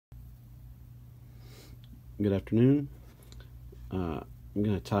Good afternoon. I'm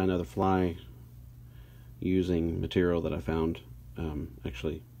going to tie another fly using material that I found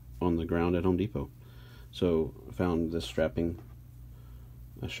actually on the ground at Home Depot. So I found this strapping.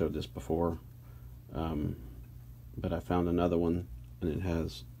 I showed this before, but I found another one, and it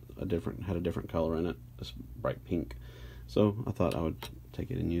had a different color in it, this bright pink. So I thought I would take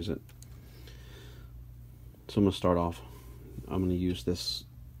it and use it. So I'm going to start off. I'm going to use this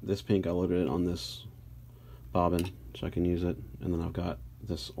pink. I loaded it on this bobbin so I can use it, and then I've got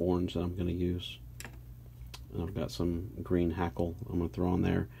this orange that I'm going to use, and I've got some green hackle I'm going to throw on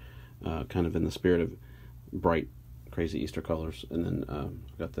there, kind of in the spirit of bright, crazy Easter colors. And then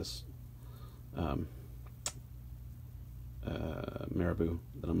I've got this marabou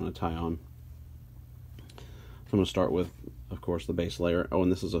that I'm going to tie on. So I'm going to start with, of course, the base layer. Oh,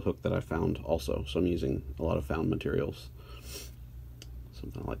 and this is a hook that I found also, so I'm using a lot of found materials.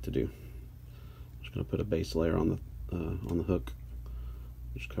 Something I like to do. I'm just going to put a base layer on the hook.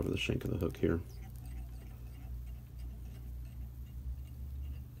 Just cover the shank of the hook here.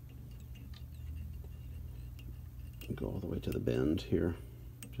 Go all the way to the bend here,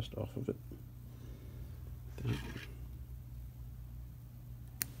 just off of it.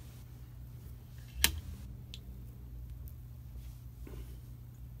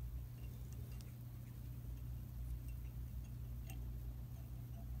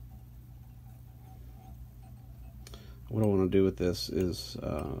 What I want to do with this is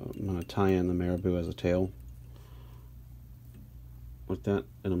I'm going to tie in the marabou as a tail like that,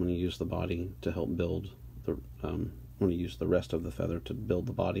 and I'm going to use the body to help build the. I'm going to use the rest of the feather to build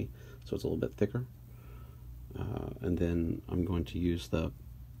the body, so it's a little bit thicker. And then I'm going to use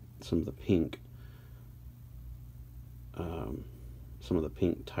some of the pink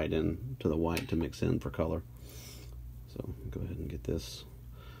tied in to the white to mix in for color. So go ahead and get this.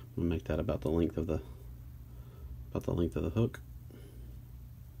 I'm going to make that about the length of the hook.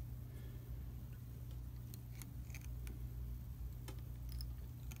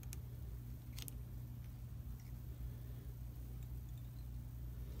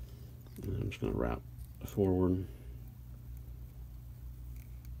 And I'm just going to wrap forward.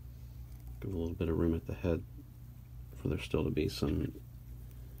 Give a little bit of room at the head for there still to be some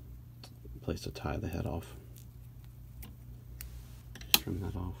place to tie the head off. Trim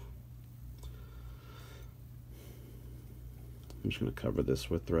that off. I'm just going to cover this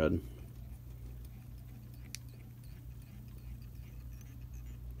with thread.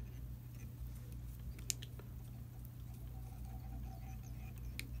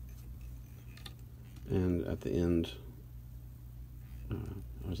 And at the end, I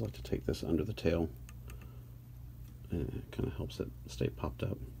always like to take this under the tail, and it kind of helps it stay popped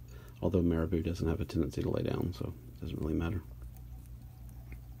up. Although marabou doesn't have a tendency to lay down, so it doesn't really matter.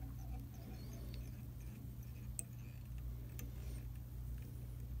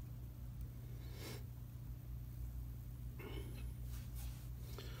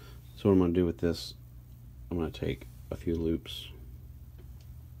 So what I'm going to do with this, I'm going to take a few loops.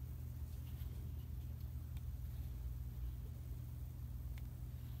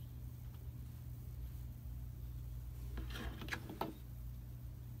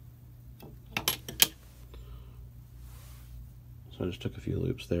 So I just took a few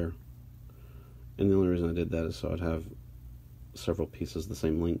loops there. And the only reason I did that is so I'd have several pieces the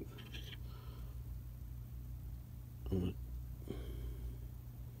same length. I'm going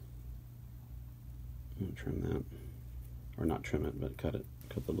to trim that. Or not trim it, but cut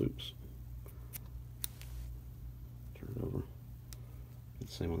the loops. Turn it over. Do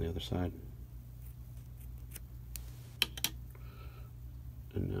the same on the other side.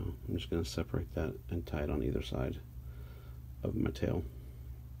 And now I'm just going to separate that and tie it on either side of my tail.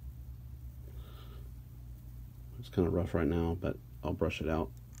 It's kind of rough right now, but I'll brush it out.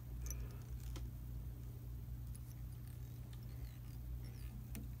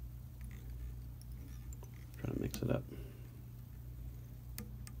 Try to mix it up.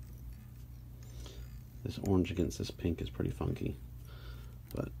 This orange against this pink is pretty funky,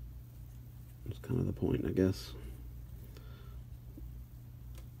 but it's kind of the point, I guess.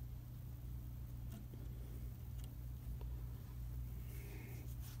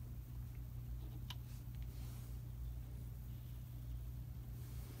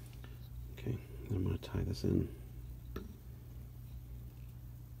 Okay, I'm going to tie this in.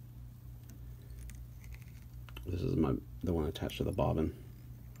 This is the one attached to the bobbin.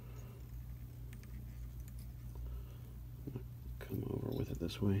 Come over with it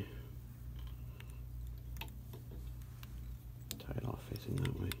this way. Tie it off facing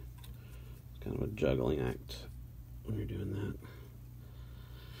that way. It's kind of a juggling act when you're doing that.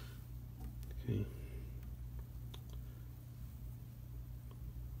 Okay.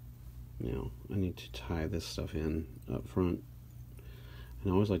 Now, I need to tie this stuff in up front.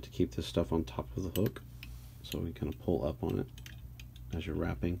 And I always like to keep this stuff on top of the hook, so we kind of pull up on it as you're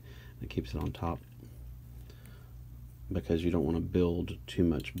wrapping. It keeps it on top, because you don't want to build too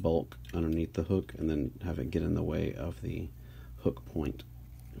much bulk underneath the hook and then have it get in the way of the hook point.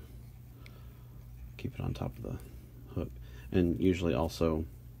 Keep it on top of the hook. And usually also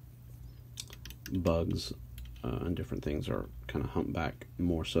bugs and different things are kind of humpback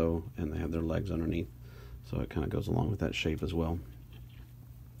more so, and they have their legs underneath, so it kind of goes along with that shape as well.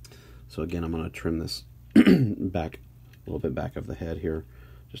 So again, I'm going to trim this back a little bit back of the head here,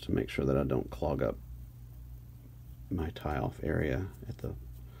 just to make sure that I don't clog up my tie off area at the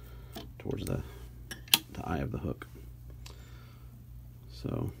towards the eye of the hook.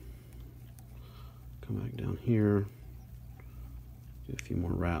 So come back down here, do a few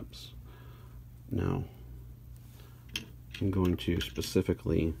more wraps. Now I'm going to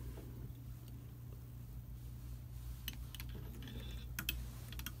specifically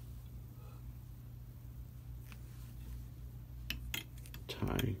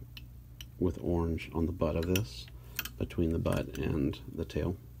tie with orange on the butt of this, between the butt and the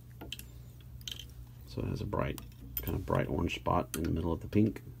tail. So it has a bright, kind of bright orange spot in the middle of the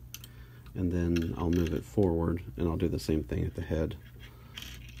pink. And then I'll move it forward and I'll do the same thing at the head.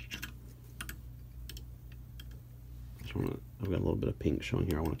 I've got a little bit of pink showing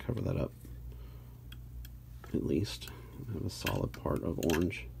here. I want to cover that up at least. I have a solid part of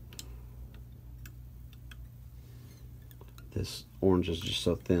orange. This orange is just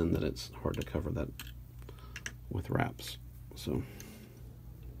so thin that it's hard to cover that with wraps. So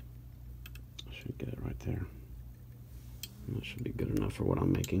I should get it right there. And that should be good enough for what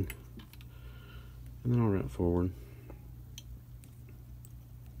I'm making. And then I'll wrap forward.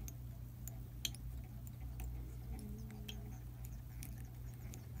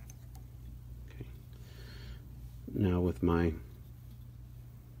 Okay. Now with my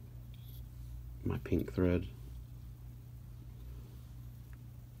pink thread.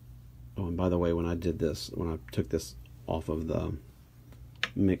 Oh, and by the way, when I did this, when I took this off of the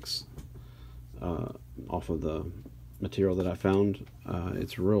mix, off of the material that I found,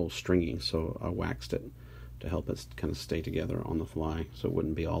 it's real stringy, so I waxed it to help it kind of stay together on the fly so it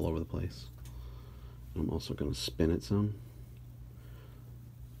wouldn't be all over the place. I'm also going to spin it some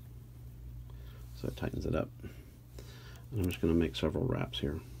so it tightens it up. And I'm just going to make several wraps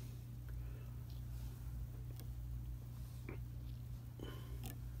here.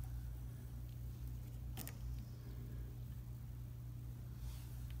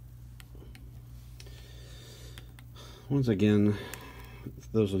 Once again,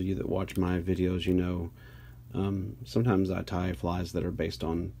 those of you that watch my videos, you know, sometimes I tie flies that are based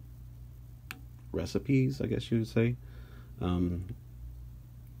on recipes, I guess you would say.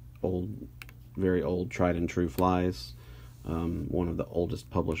 Very old, tried and true flies. One of the oldest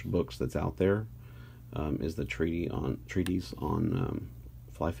published books that's out there is the treatise on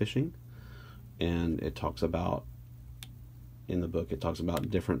fly fishing, and it talks about, in the book, it talks about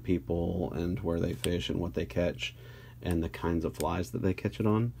different people and where they fish and what they catch, and the kinds of flies that they catch it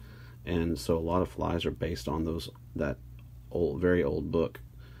on. And so a lot of flies are based on that very old book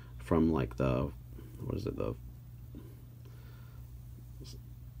from like the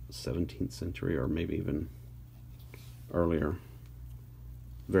 17th century, or maybe even earlier.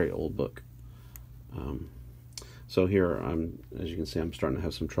 Very old book. So here, as you can see, I'm starting to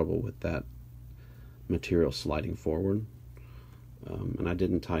have some trouble with that material sliding forward. And I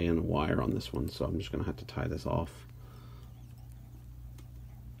didn't tie in a wire on this one, so I'm just going to have to tie this off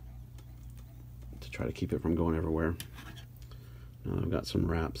to try to keep it from going everywhere. Now I've got some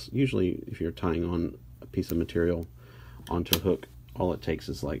wraps. Usually if you're tying on a piece of material onto a hook, all it takes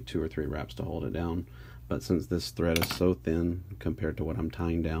is like 2 or 3 wraps to hold it down. But since this thread is so thin compared to what I'm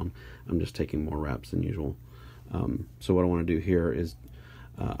tying down, I'm just taking more wraps than usual. So what I want to do here is,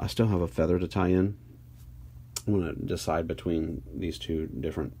 I still have a feather to tie in. I'm going to decide between these two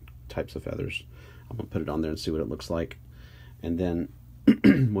different types of feathers. I'm going to put it on there and see what it looks like. And then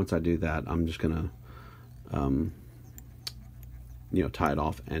once I do that, I'm just going to tie it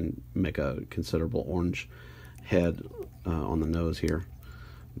off and make a considerable orange head on the nose here.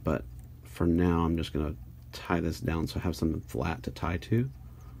 But for now, I'm just going to tie this down so I have something flat to tie to.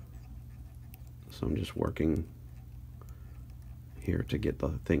 So I'm just working here to get the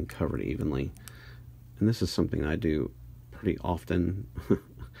thing covered evenly. And this is something I do pretty often. I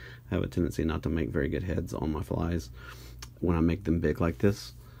have a tendency not to make very good heads on my flies when I make them big like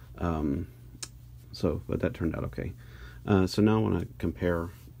this. But that turned out okay. So now I want to compare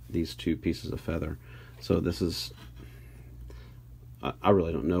these two pieces of feather. So this is I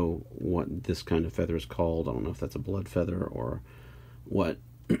really don't know what this kind of feather is called. I don't know if that's a blood feather or what,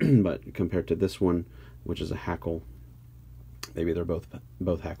 but compared to this one, which is a hackle, maybe they're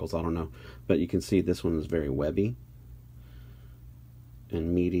both hackles, I don't know. But you can see this one is very webby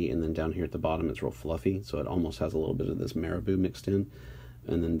and meaty, and then down here at the bottom it's real fluffy, so it almost has a little bit of this marabou mixed in.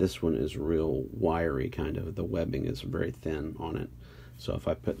 And then this one is real wiry, kind of. The webbing is very thin on it. So if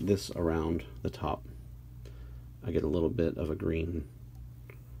I put this around the top, I get a little bit of a green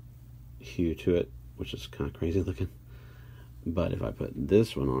hue to it, which is kind of crazy looking. But if I put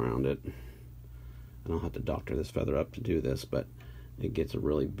this one around it, and I'll have to doctor this feather up to do this, but it gets a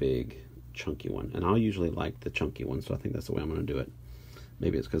really big, chunky one. And I usually like the chunky one, so I think that's the way I'm going to do it.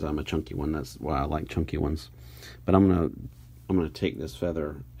 Maybe it's because I'm a chunky one. That's why I like chunky ones. But I'm gonna take this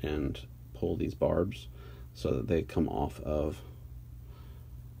feather and pull these barbs so that they come off of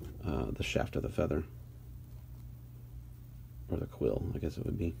the shaft of the feather, or the quill, I guess it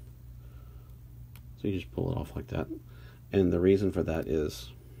would be. So you just pull it off like that. And the reason for that is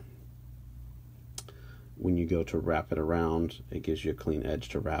when you go to wrap it around, it gives you a clean edge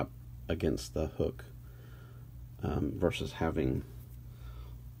to wrap against the hook, versus having,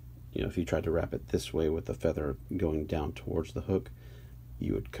 you know, if you tried to wrap it this way with the feather going down towards the hook,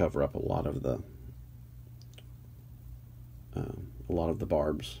 you would cover up a lot of the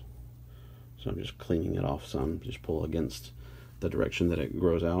barbs. So I'm just cleaning it off some. Just pull against the direction that it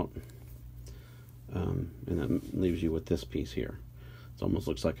grows out, and that leaves you with this piece here. It almost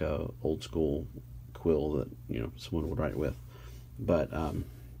looks like a old school quill that, you know, someone would write with. But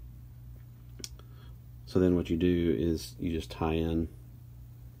so then what you do is you just tie in.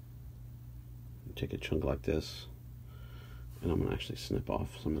 Take a chunk like this, and I'm going to actually snip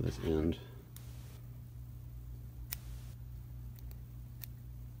off some of this end.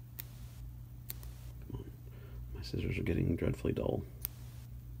 Come on. My scissors are getting dreadfully dull.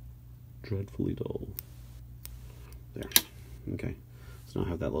 Dreadfully dull. There. Okay. So now I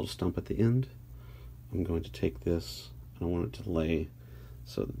have that little stump at the end. I'm going to take this, and I want it to lay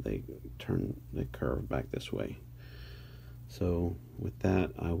so that they curve back this way. So with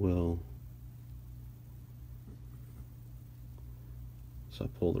that, So I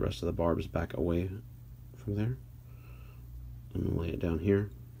pull the rest of the barbs back away from there. I'm going to lay it down here.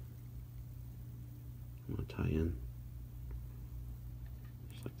 I'm going to tie in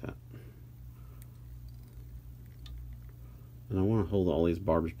just like that. And I want to hold all these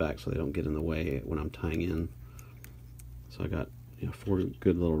barbs back so they don't get in the way when I'm tying in. So I got, you know, 4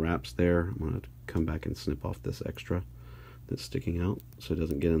 good little wraps there. I'm going to come back and snip off this extra that's sticking out so it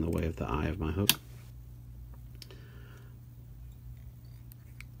doesn't get in the way of the eye of my hook.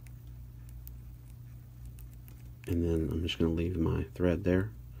 And then I'm just going to leave my thread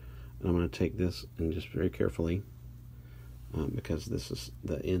there, and I'm going to take this and just very carefully, because this is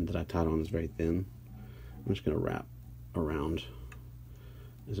the end that I tied on is very thin, I'm just going to wrap around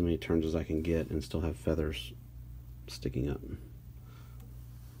as many turns as I can get and still have feathers sticking up.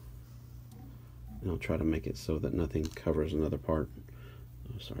 And I'll try to make it so that nothing covers another part.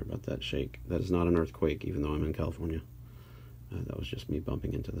 Oh, sorry about that shake. That is not an earthquake, even though I'm in California. That was just me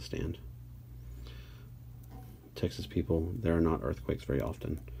bumping into the stand. Texas people, there are not earthquakes very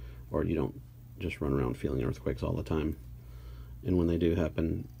often, or you don't just run around feeling earthquakes all the time. And when they do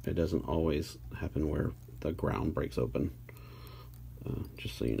happen, it doesn't always happen where the ground breaks open,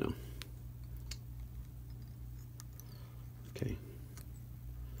 just so you know. Okay,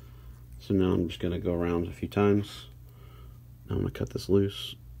 so now I'm just going to go around a few times. Now I'm going to cut this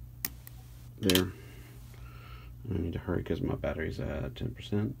loose there. I need to hurry because my battery's at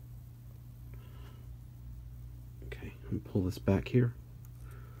 10%. And pull this back here,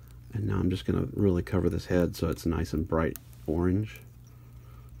 and now I'm just going to really cover this head so it's nice and bright orange.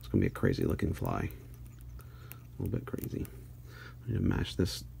 It's going to be a crazy looking fly, a little bit crazy. I need to mash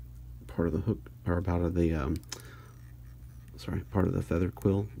this part of the hook, or part of the part of the feather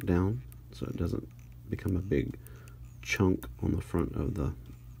quill down so it doesn't become a big chunk on the front of the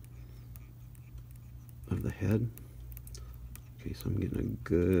head. Okay, so I'm getting a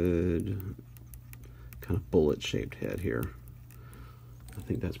good kind of bullet shaped head here. I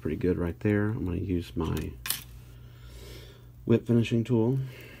think that's pretty good right there. I'm going to use my whip finishing tool.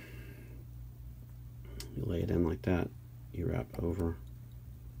 You lay it in like that, you wrap over,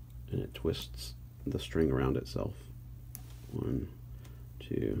 and it twists the string around itself. 1,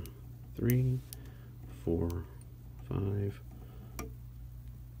 2, 3, 4, 5,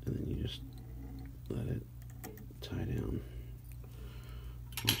 and then you just let it tie down.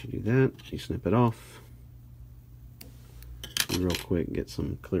 Once you do that, you snip it off. And real quick, get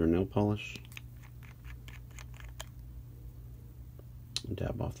some clear nail polish.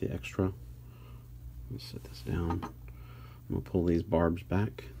 dab off the extra. Let's set this down. I'm going to pull these barbs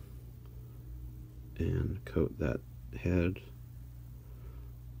back and coat that head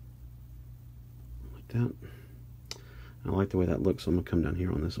like that. I like the way that looks, so I'm going to come down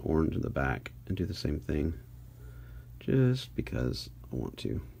here on this orange in the back and do the same thing, just because I want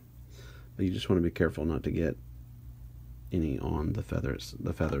to. But you just want to be careful not to get any on the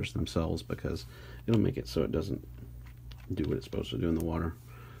feathers themselves, because it'll make it so it doesn't do what it's supposed to do in the water.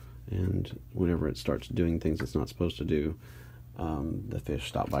 And whenever it starts doing things it's not supposed to do, the fish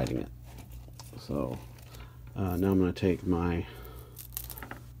stop biting it. So now I'm going to take my,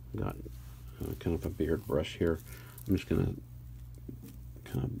 got kind of a beard brush here. I'm just going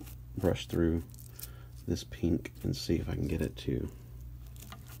to kind of brush through this pink and see if I can get it to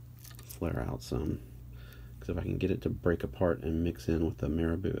flare out some. Because if I can get it to break apart and mix in with the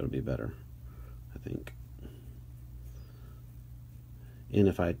marabou, it'll be better, I think. And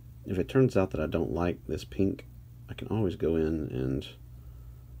if it turns out that I don't like this pink, I can always go in and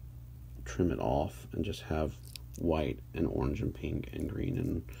trim it off and just have white and orange and pink and green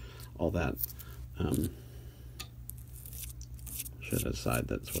and all that. Set it aside,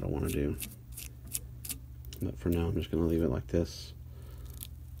 that's what I want to do. But for now, I'm just going to leave it like this.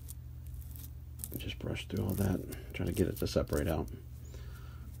 Just brush through all that, try to get it to separate out.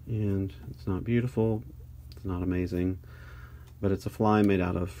 And it's not beautiful, it's not amazing, but it's a fly made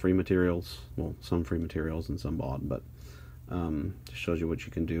out of free materials. Well, some free materials and some bought, but just shows you what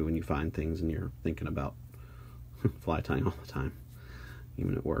you can do when you find things and you're thinking about fly tying all the time,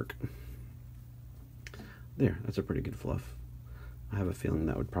 even at work. There, that's a pretty good fluff. I have a feeling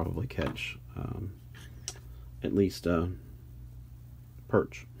that would probably catch at least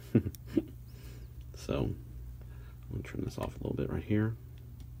perch. So I'm going to trim this off a little bit right here,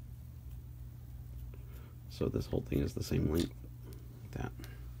 so this whole thing is the same length, like that.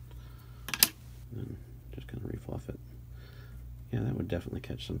 And then just kind of refluff it. Yeah, that would definitely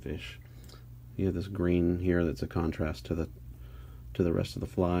catch some fish. You have this green here that's a contrast to the rest of the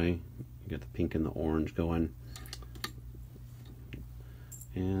fly. You got the pink and the orange going,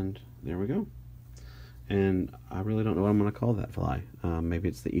 and there we go. And I really don't know what I'm going to call that fly. Maybe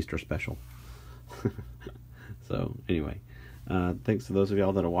it's the Easter special. So anyway, thanks to those of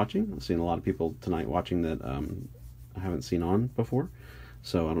y'all that are watching. I've seen a lot of people tonight watching that I haven't seen on before.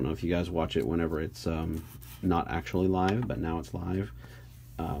 So I don't know if you guys watch it whenever it's not actually live, but now it's live.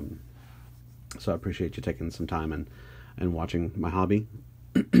 So I appreciate you taking some time and watching my hobby.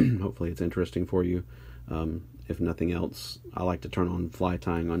 Hopefully it's interesting for you. If nothing else, I like to turn on fly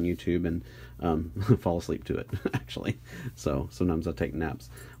tying on YouTube and fall asleep to it, actually. So sometimes I take naps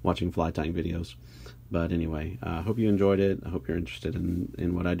watching fly tying videos. But anyway, I hope you enjoyed it. I hope you're interested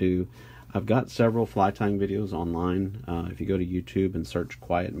in what I do. I've got several fly tying videos online. If you go to YouTube and search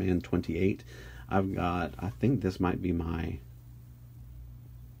Quiet Man 28, I've got, I think this might be my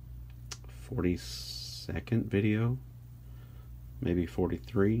 42nd video, maybe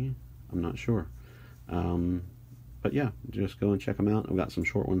 43, I'm not sure. But yeah, just go and check them out. I've got some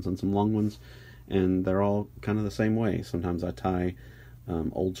short ones and some long ones, and they're all kind of the same way. Sometimes I tie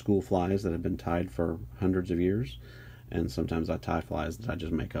old school flies that have been tied for hundreds of years, and sometimes I tie flies that I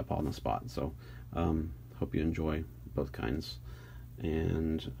just make up on the spot. So hope you enjoy both kinds.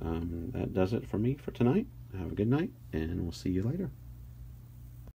 And that does it for me for tonight. Have a good night, and we'll see you later.